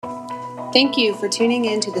Thank you for tuning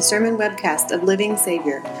in to the sermon webcast of Living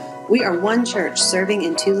Savior. We are one church serving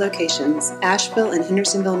in 2 locations, Asheville and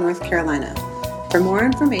Hendersonville, North Carolina. For more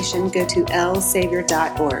information, go to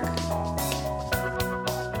lsavior.org.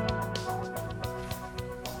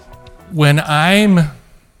 When I'm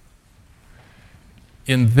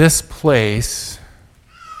in this place,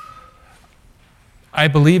 I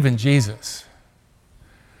believe in Jesus.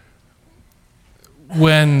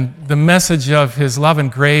 When the message of His love and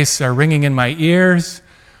grace are ringing in my ears,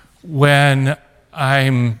 when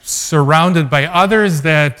I'm surrounded by others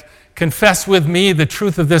that confess with me the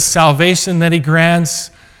truth of this salvation that He grants,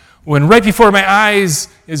 when right before my eyes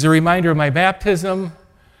is a reminder of my baptism,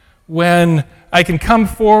 when I can come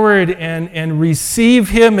forward and receive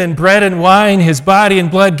Him in bread and wine, His body and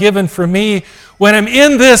blood given for me, when I'm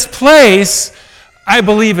in this place, I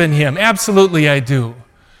believe in Him. Absolutely I do.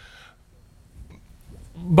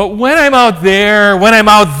 But when I'm out there,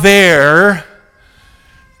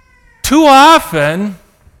 too often,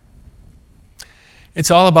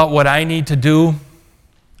 it's all about what I need to do,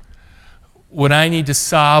 what I need to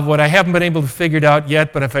solve, what I haven't been able to figure it out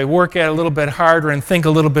yet, but if I work at it a little bit harder and think a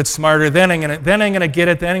little bit smarter, then I'm going to get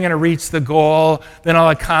it, then I'm going to reach the goal, then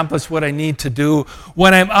I'll accomplish what I need to do.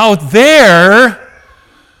 When I'm out there,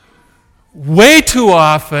 way too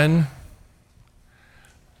often,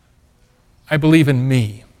 I believe in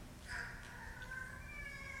me.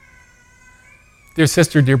 Dear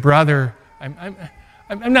sister, dear brother,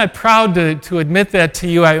 I'm not proud to admit that to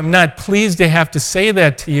you. I'm not pleased to have to say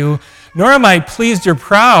that to you, nor am I pleased or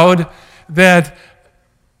proud that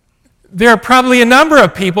there are probably a number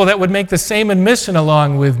of people that would make the same admission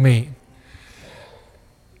along with me.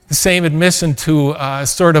 The same admission to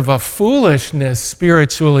sort of a foolishness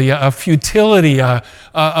spiritually, a futility,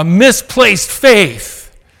 a misplaced faith.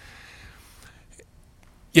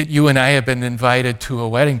 Yet you and I have been invited to a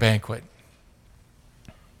wedding banquet,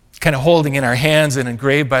 kind of holding in our hands an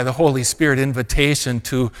engraved by the Holy Spirit invitation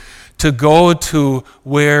to go to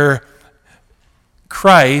where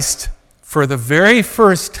Christ, for the very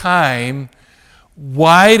first time,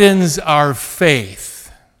 widens our faith.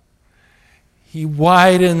 He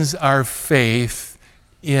widens our faith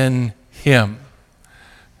in Him.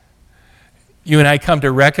 You and I come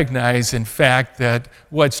to recognize, in fact, that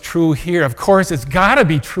what's true here, of course, it's got to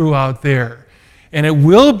be true out there. And it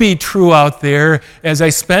will be true out there as I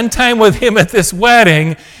spend time with Him at this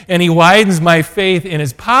wedding, and He widens my faith in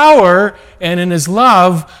His power and in His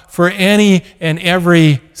love for any and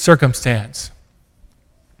every circumstance.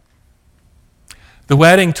 The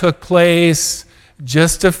wedding took place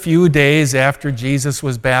just a few days after Jesus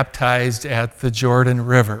was baptized at the Jordan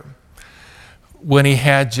River, when He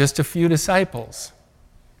had just a few disciples.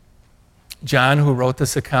 John, who wrote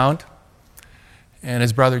this account, and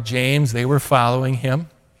his brother James, they were following Him.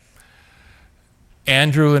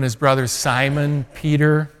 Andrew and his brother Simon,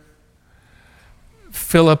 Peter,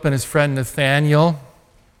 Philip and his friend Nathaniel,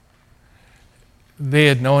 they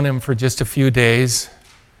had known Him for just a few days,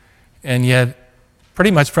 and yet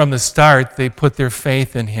pretty much from the start they put their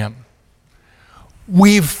faith in Him.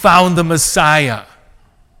 We've found the Messiah.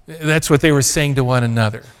 That's what they were saying to one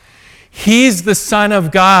another. He's the Son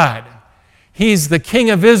of God. He's the King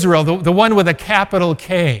of Israel, the one with a capital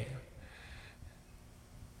K.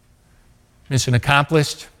 Mission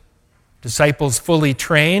accomplished. Disciples fully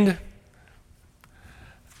trained.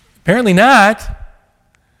 Apparently not,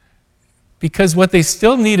 because what they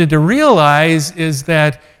still needed to realize is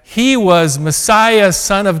that He was Messiah,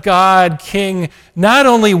 Son of God, King, not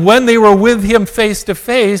only when they were with Him face to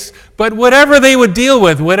face, but whatever they would deal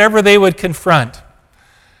with, whatever they would confront.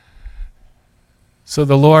 So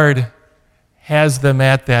the Lord has them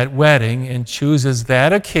at that wedding and chooses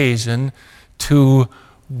that occasion to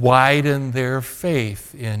widen their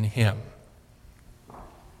faith in Him.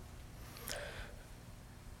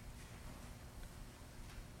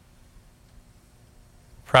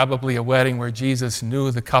 Probably a wedding where Jesus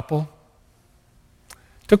knew the couple.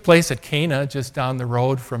 It took place at Cana, just down the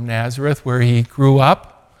road from Nazareth, where He grew up.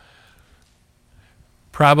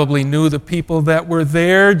 Probably knew the people that were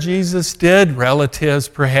there. Jesus did. Relatives,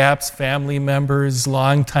 perhaps, family members,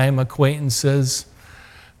 longtime acquaintances.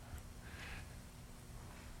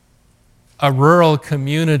 A rural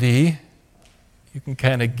community, you can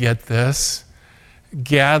kind of get this,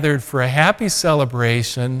 gathered for a happy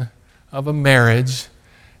celebration of a marriage,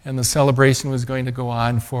 and the celebration was going to go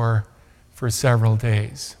on for several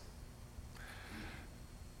days.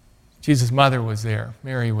 Jesus' mother was there,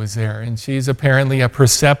 Mary was there, and she's apparently a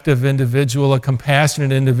perceptive individual, a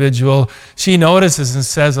compassionate individual. She notices and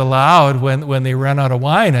says aloud when they run out of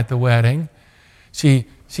wine at the wedding, she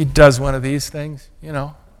does one of these things,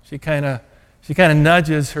 She kind of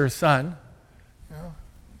nudges her son,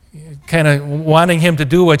 kind of wanting him to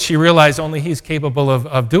do what she realized only he's capable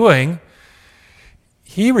of doing.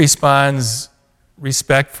 He responds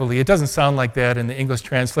respectfully. It doesn't sound like that in the English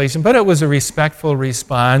translation, but it was a respectful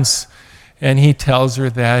response, and he tells her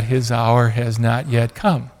that his hour has not yet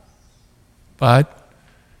come. But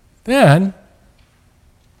then,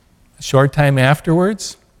 a short time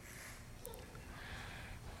afterwards,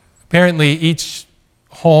 apparently each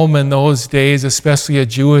home in those days, especially a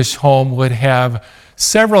Jewish home, would have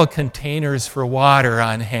several containers for water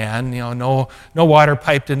on hand. No water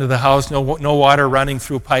piped into the house, no water running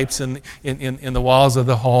through pipes in the walls of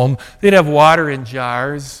the home. They'd have water in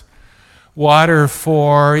jars. Water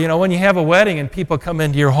for, when you have a wedding and people come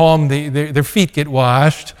into your home, their feet get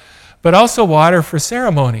washed, but also water for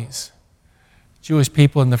ceremonies. Jewish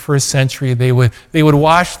people in the first century, they would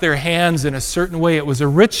wash their hands in a certain way. It was a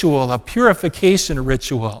ritual, a purification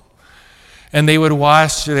ritual. And they would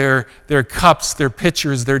wash their cups, their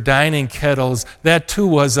pitchers, their dining kettles. That too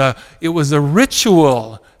was a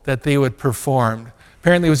ritual that they would perform.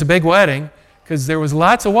 Apparently it was a big wedding because there was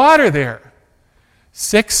lots of water there.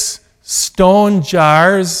 6 stone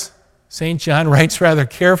jars, St. John writes rather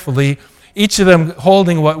carefully, each of them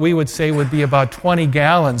holding what we would say would be about 20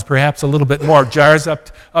 gallons, perhaps a little bit more. Jars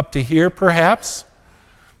up to here, perhaps.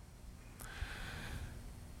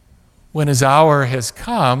 When his hour has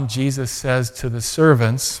come, Jesus says to the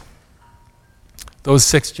servants, those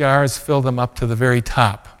 6 jars, fill them up to the very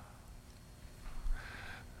top.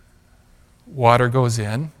 Water goes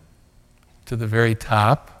in to the very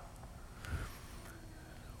top.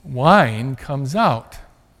 Wine comes out.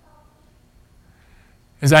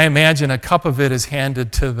 As I imagine, a cup of it is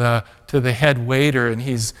handed to the head waiter, and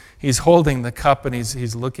he's holding the cup and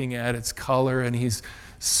he's looking at its color, and he's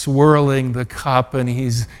swirling the cup, and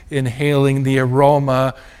he's inhaling the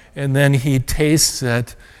aroma, and then he tastes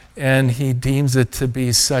it, and he deems it to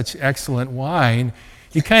be such excellent wine.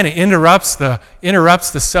 He kind of interrupts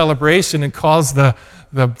the celebration and calls the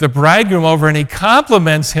bridegroom over, and he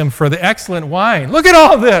compliments him for the excellent wine. Look at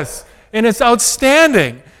all this, and it's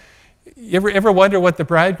outstanding. You ever wonder what the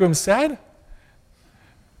bridegroom said?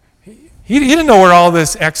 He didn't know where all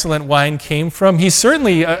this excellent wine came from. He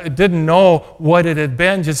certainly didn't know what it had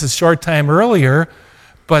been just a short time earlier,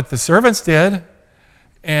 but the servants did,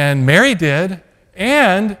 and Mary did,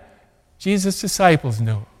 and Jesus' disciples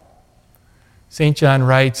knew. St. John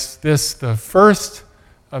writes this, the first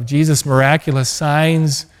of Jesus' miraculous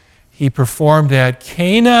signs he performed at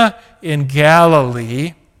Cana in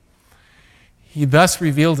Galilee. He thus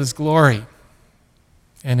revealed his glory,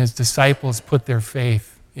 and his disciples put their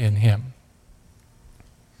faith in him.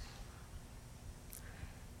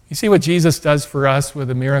 You see what Jesus does for us with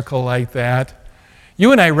a miracle like that?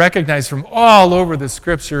 You and I recognize from all over the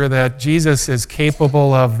Scripture that Jesus is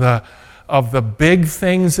capable of the big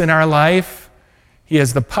things in our life. He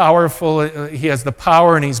has the power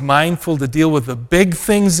and he's mindful to deal with the big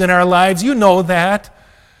things in our lives. You know that.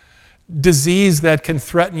 Disease that can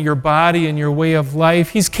threaten your body and your way of life.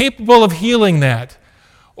 He's capable of healing that.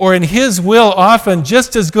 Or in his will, often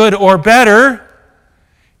just as good or better,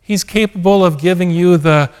 he's capable of giving you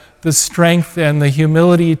the strength and the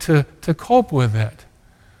humility to cope with it.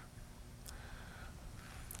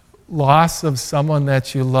 Loss of someone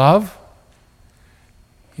that you love,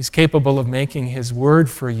 he's capable of making his word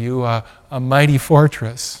for you a mighty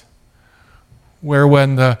fortress, where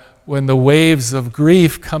when the waves of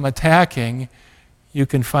grief come attacking, you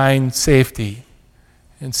can find safety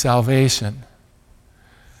and salvation.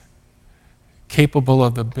 Capable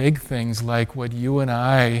of the big things like what you and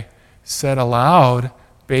I said aloud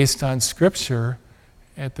based on Scripture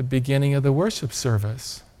at the beginning of the worship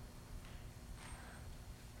service.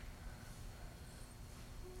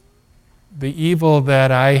 The evil that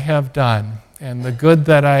I have done and the good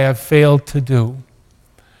that I have failed to do.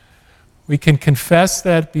 We can confess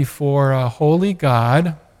that before a holy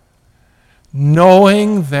God,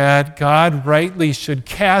 knowing that God rightly should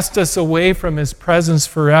cast us away from his presence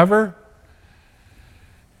forever.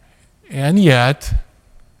 And yet,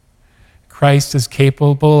 Christ is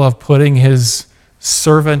capable of putting his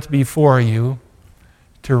servant before you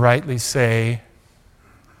to rightly say,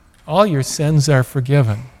 all your sins are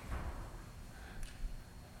forgiven.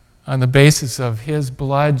 On the basis of his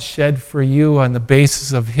blood shed for you, on the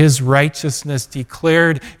basis of his righteousness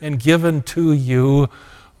declared and given to you,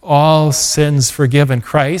 all sins forgiven.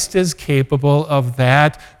 Christ is capable of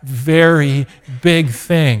that very big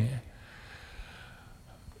thing.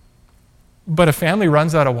 But a family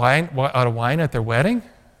runs out of wine at their wedding?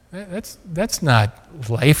 That's not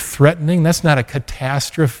life-threatening. That's not a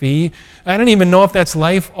catastrophe. I don't even know if that's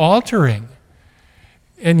life-altering.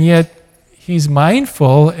 And yet, he's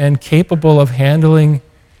mindful and capable of handling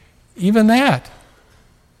even that.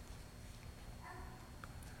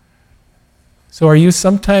 So are you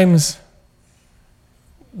sometimes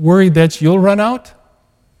worried that you'll run out?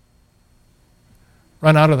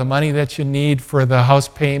 Run out of the money that you need for the house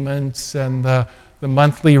payments and the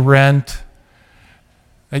monthly rent?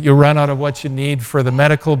 That you run out of what you need for the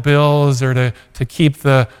medical bills or to keep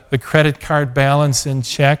the credit card balance in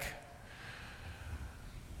check?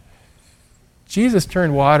 Jesus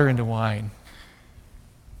turned water into wine.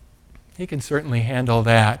 He can certainly handle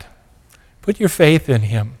that. Put your faith in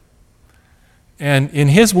him. And in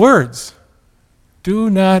his words, do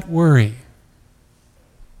not worry.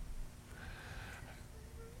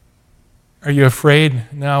 Are you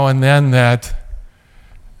afraid now and then that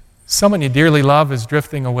someone you dearly love is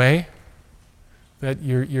drifting away? That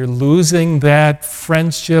you're losing that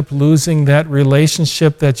friendship, losing that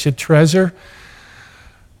relationship that you treasure?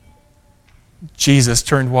 Jesus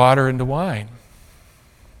turned water into wine.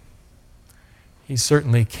 He's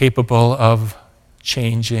certainly capable of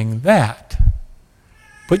changing that.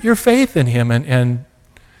 Put your faith in him and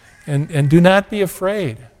do not be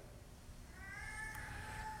afraid.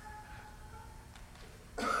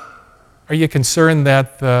 Are you concerned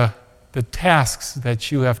that the tasks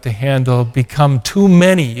that you have to handle become too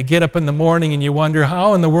many? You get up in the morning and you wonder,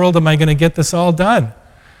 how in the world am I going to get this all done?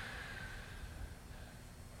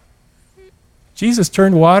 Jesus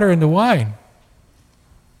turned water into wine.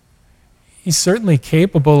 He's certainly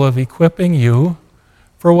capable of equipping you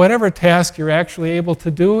for whatever task you're actually able to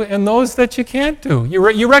do and those that you can't do.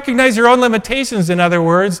 You recognize your own limitations, in other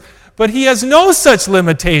words, but he has no such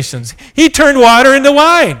limitations. He turned water into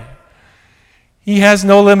wine. He has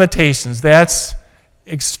no limitations. That's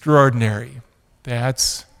extraordinary.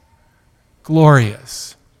 That's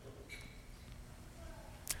glorious.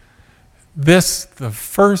 This, the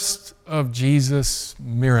first of Jesus'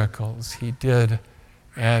 miracles he did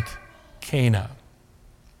at Cana.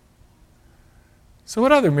 So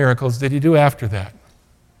what other miracles did he do after that?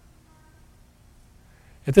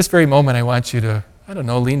 At this very moment, I want you to,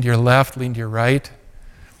 lean to your left, lean to your right.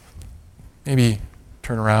 Maybe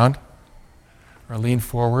turn around or lean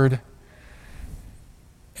forward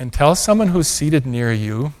and tell someone who's seated near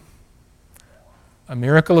you a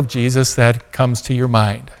miracle of Jesus that comes to your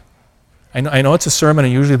mind. I know it's a sermon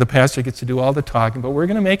and usually the pastor gets to do all the talking, but we're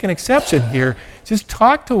going to make an exception here. Just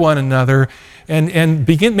talk to one another and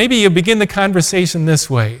begin. Maybe you begin the conversation this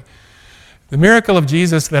way. The miracle of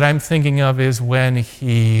Jesus that I'm thinking of is when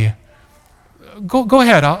he... Go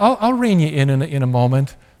ahead, I'll rein you in a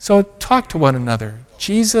moment. So talk to one another.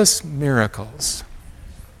 Jesus' miracles.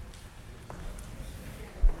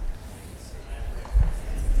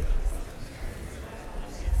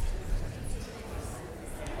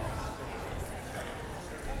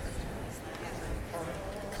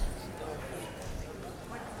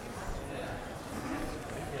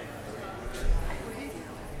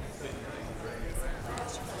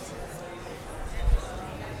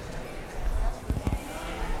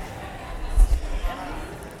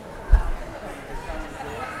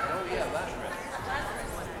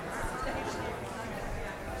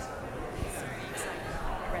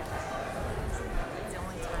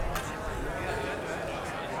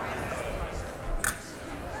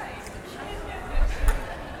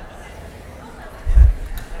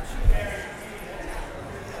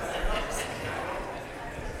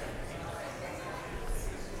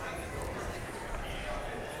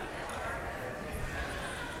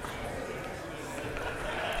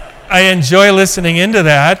 I enjoy listening into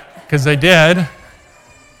that, because I did.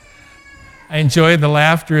 I enjoyed the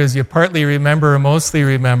laughter as you partly remember or mostly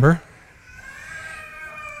remember.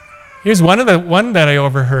 Here's one that I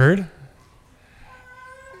overheard.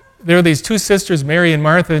 There were these two sisters, Mary and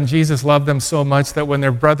Martha, and Jesus loved them so much that when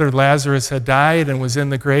their brother Lazarus had died and was in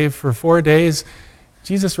the grave for 4 days,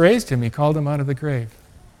 Jesus raised him. He called him out of the grave.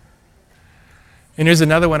 And here's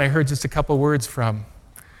another one I heard just a couple words from.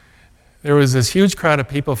 There was this huge crowd of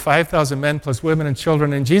people, 5,000 men plus women and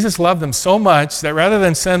children, and Jesus loved them so much that rather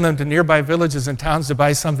than send them to nearby villages and towns to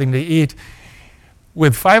buy something to eat,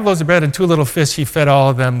 with 5 loaves of bread and 2 little fish, he fed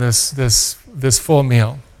all of them this full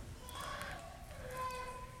meal.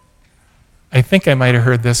 I think I might have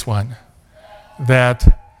heard this one,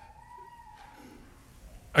 that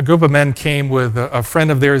a group of men came with a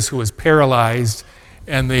friend of theirs who was paralyzed,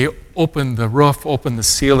 and they opened the roof, opened the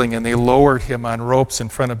ceiling, and they lowered him on ropes in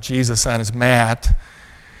front of Jesus on his mat.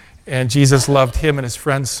 And Jesus loved him and his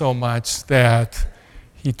friends so much that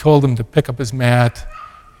he told them to pick up his mat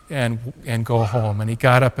and go home. And he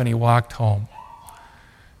got up and he walked home.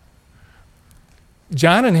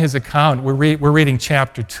 John, in his account, we're reading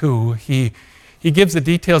chapter 2, he gives the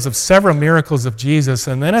details of several miracles of Jesus,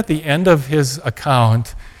 and then at the end of his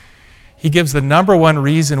account, he gives the number one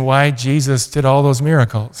reason why Jesus did all those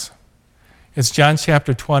miracles. It's John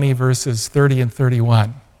chapter 20, verses 30 and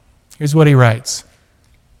 31. Here's what he writes.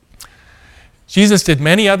 Jesus did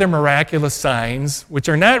many other miraculous signs, which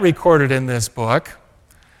are not recorded in this book,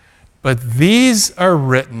 but these are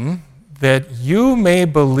written that you may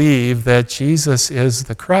believe that Jesus is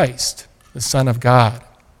the Christ, the Son of God,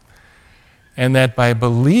 and that by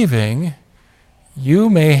believing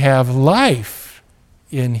you may have life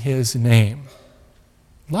in his name.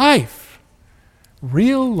 Life.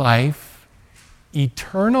 Real life,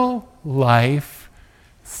 eternal life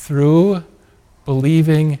through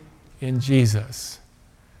believing in Jesus.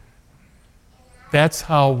 That's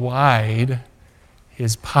how wide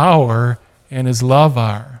his power and his love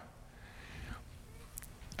are.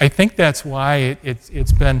 I think that's why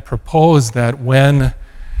it's been proposed that when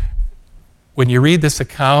you read this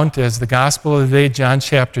account as the Gospel of the day, John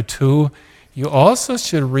chapter 2, you also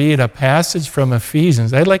should read a passage from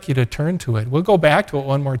Ephesians. I'd like you to turn to it. We'll go back to it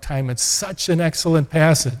one more time. It's such an excellent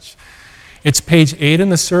passage. It's page 8 in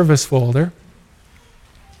the service folder.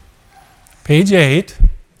 Page 8.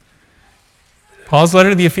 Paul's letter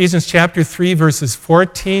to the Ephesians chapter 3, verses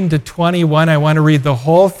 14 to 21. I want to read the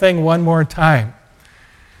whole thing one more time.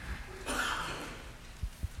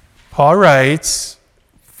 Paul writes,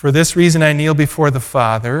 "For this reason I kneel before the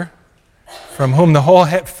Father, from whom the whole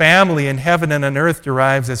family in heaven and on earth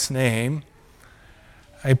derives its name.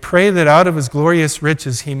 I pray that out of his glorious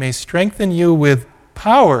riches he may strengthen you with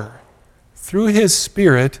power through his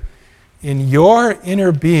Spirit in your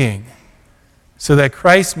inner being, so that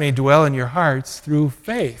Christ may dwell in your hearts through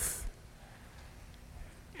faith.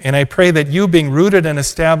 And I pray that you, being rooted and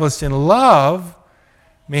established in love,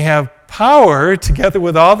 may have power, together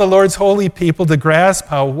with all the Lord's holy people, to grasp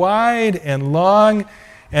how wide and long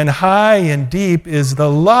and high and deep is the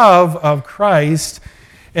love of Christ,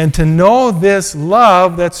 and to know this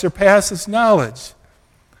love that surpasses knowledge,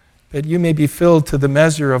 that you may be filled to the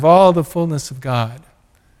measure of all the fullness of God.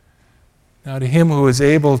 Now to him who is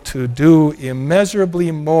able to do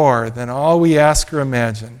immeasurably more than all we ask or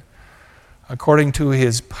imagine, according to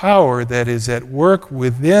his power that is at work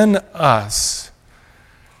within us,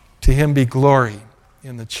 to him be glory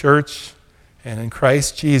in the church and in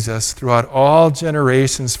Christ Jesus throughout all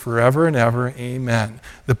generations, forever and ever. Amen."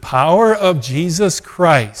 The power of Jesus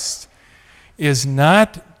Christ is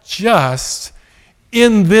not just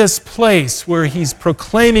in this place where he's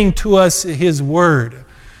proclaiming to us his word.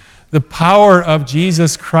 The power of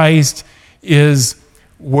Jesus Christ is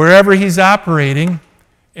wherever he's operating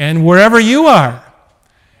and wherever you are.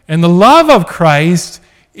 And the love of Christ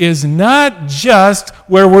is not just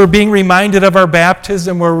where we're being reminded of our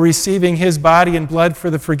baptism, where we're receiving his body and blood for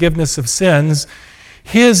the forgiveness of sins.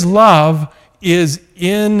 His love is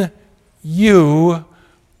in you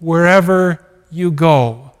wherever you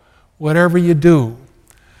go, whatever you do,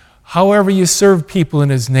 however you serve people in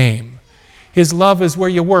his name. His love is where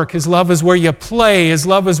you work. His love is where you play. His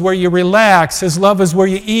love is where you relax. His love is where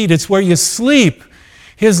you eat. It's where you sleep.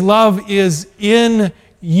 His love is in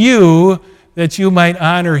you, that you might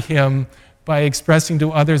honor him by expressing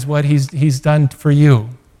to others what he's done for you.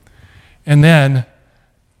 And then,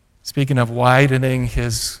 speaking of widening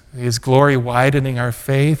his glory, widening our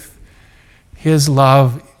faith, his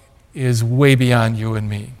love is way beyond you and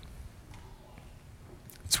me.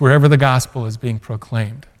 It's wherever the gospel is being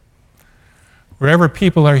proclaimed. Wherever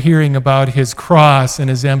people are hearing about his cross and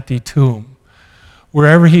his empty tomb.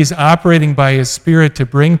 Wherever he's operating by his Spirit to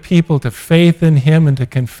bring people to faith in him and to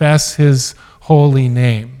confess his holy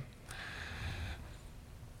name.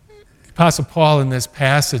 Apostle Paul in this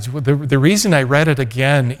passage, the reason I read it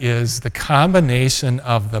again is the combination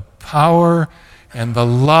of the power and the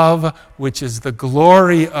love, which is the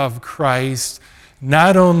glory of Christ,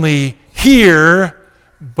 not only here,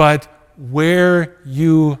 but where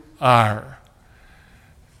you are.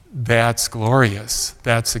 That's glorious.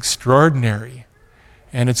 That's extraordinary.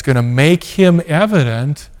 And it's going to make him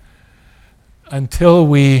evident until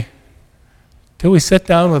we sit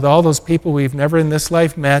down with all those people we've never in this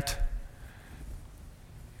life met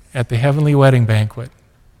at the heavenly wedding banquet.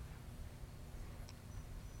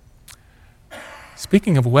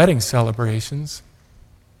 Speaking of wedding celebrations,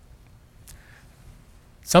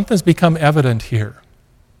 something's become evident here.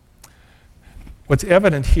 What's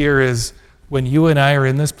evident here is when you and I are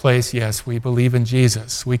in this place, yes, we believe in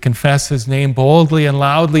Jesus. We confess his name boldly and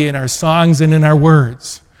loudly in our songs and in our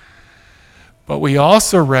words. But we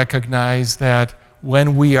also recognize that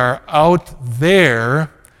when we are out there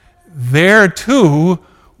too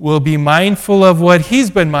we'll be mindful of what He's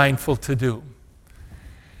been mindful to do.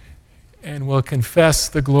 And we'll confess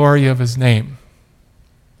the glory of His name.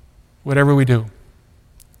 Whatever we do,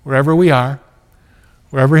 wherever we are,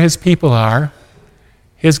 wherever His people are,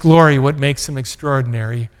 His glory, what makes Him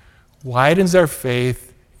extraordinary, widens our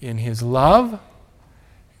faith in His love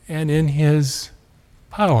and in His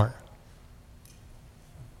power.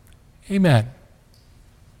 Amen.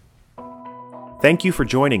 Thank you for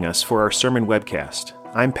joining us for our sermon webcast.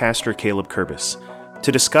 I'm Pastor Caleb Kurbis.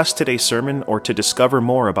 To discuss today's sermon or to discover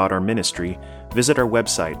more about our ministry, visit our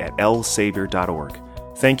website at lsavior.org.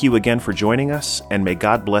 Thank you again for joining us, and may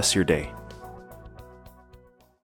God bless your day.